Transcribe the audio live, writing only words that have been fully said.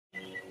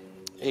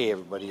Hey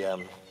everybody,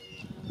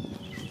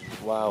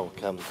 wow,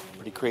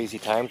 pretty crazy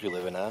times we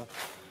live in, huh?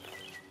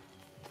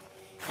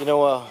 A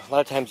lot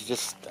of times I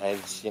just,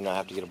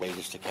 have to get away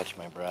just to catch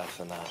my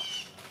breath, and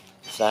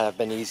it's not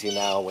been easy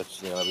now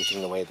with,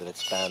 everything the way that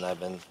it's been.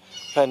 I've been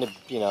trying to,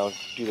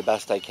 do the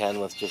best I can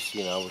with just,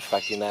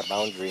 respecting that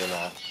boundary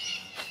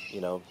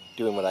and,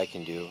 doing what I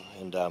can do.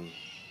 And,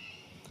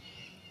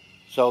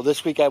 so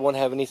this week I won't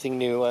have anything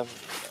new. I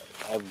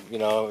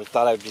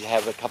thought I'd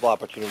have a couple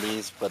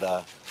opportunities,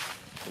 but,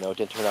 it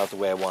didn't turn out the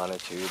way I wanted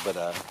to, but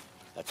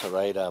that's all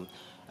right.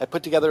 I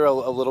put together a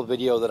little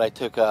video that I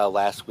took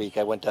last week.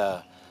 I went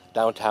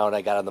downtown,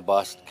 I got on the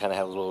bus, kind of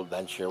had a little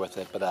adventure with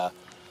it, but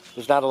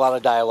there's not a lot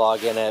of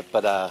dialogue in it,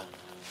 but I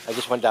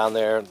just went down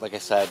there, like I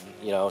said,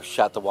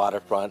 shot the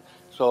waterfront,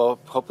 so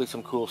hopefully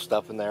some cool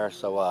stuff in there,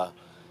 so,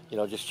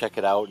 just check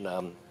it out, and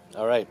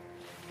all right,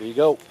 here you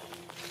go.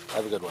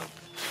 Have a good one.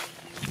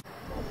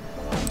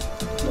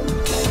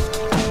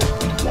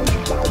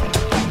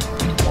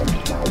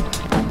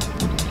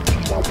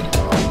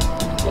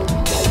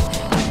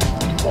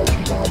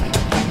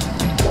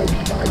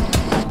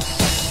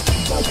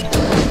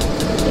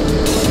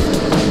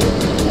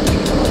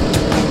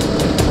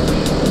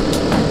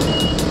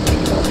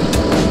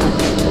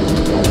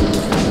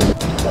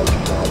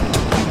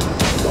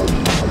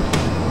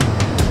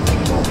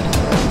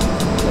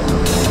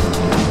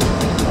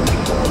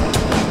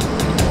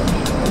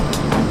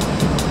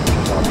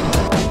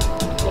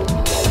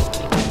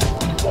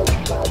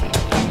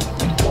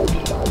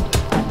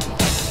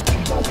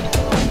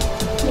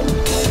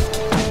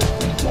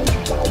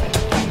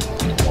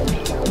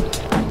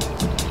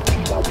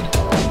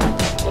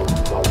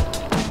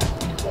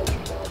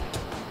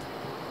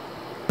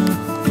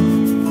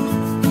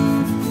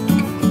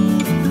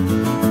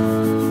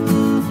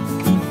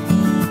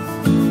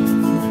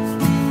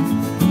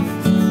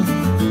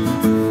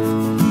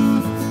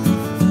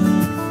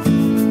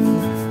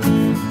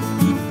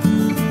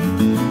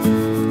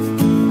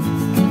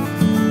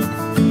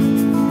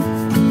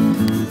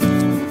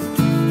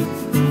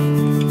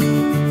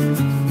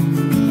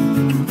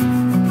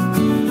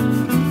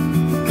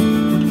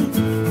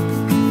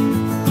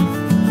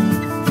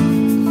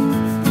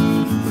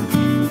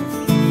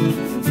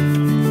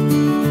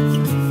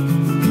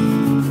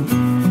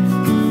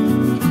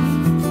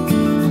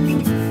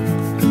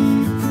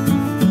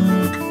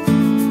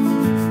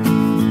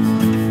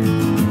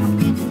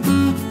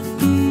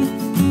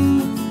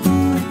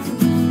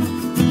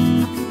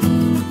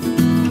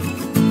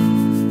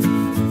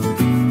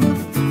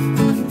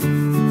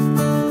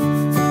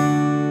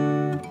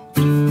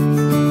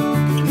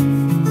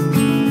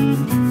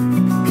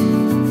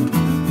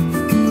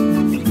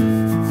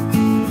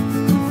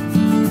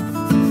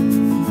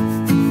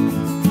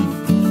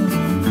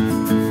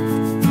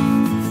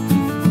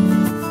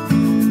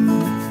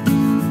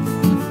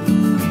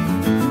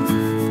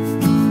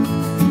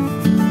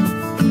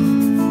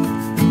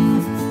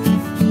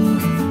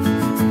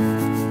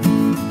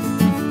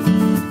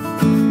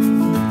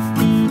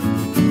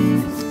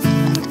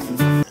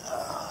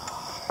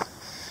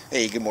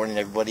 Hey, good morning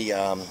everybody.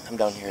 I'm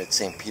down here at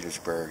St.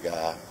 Petersburg,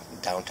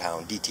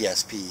 downtown,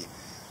 DTSP.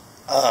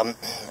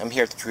 I'm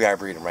here at the Tree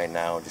Arboretum right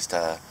now. Just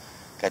got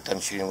done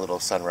shooting a little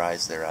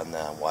sunrise there on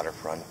the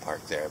waterfront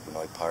park there at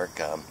Vinoy Park.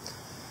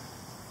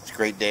 It's a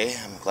great day.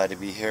 I'm glad to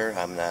be here.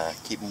 I'm going to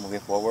keep moving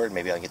forward.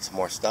 Maybe I'll get some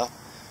more stuff.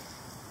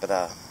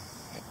 But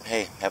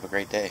hey, have a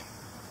great day.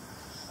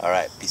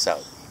 Alright, peace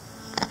out.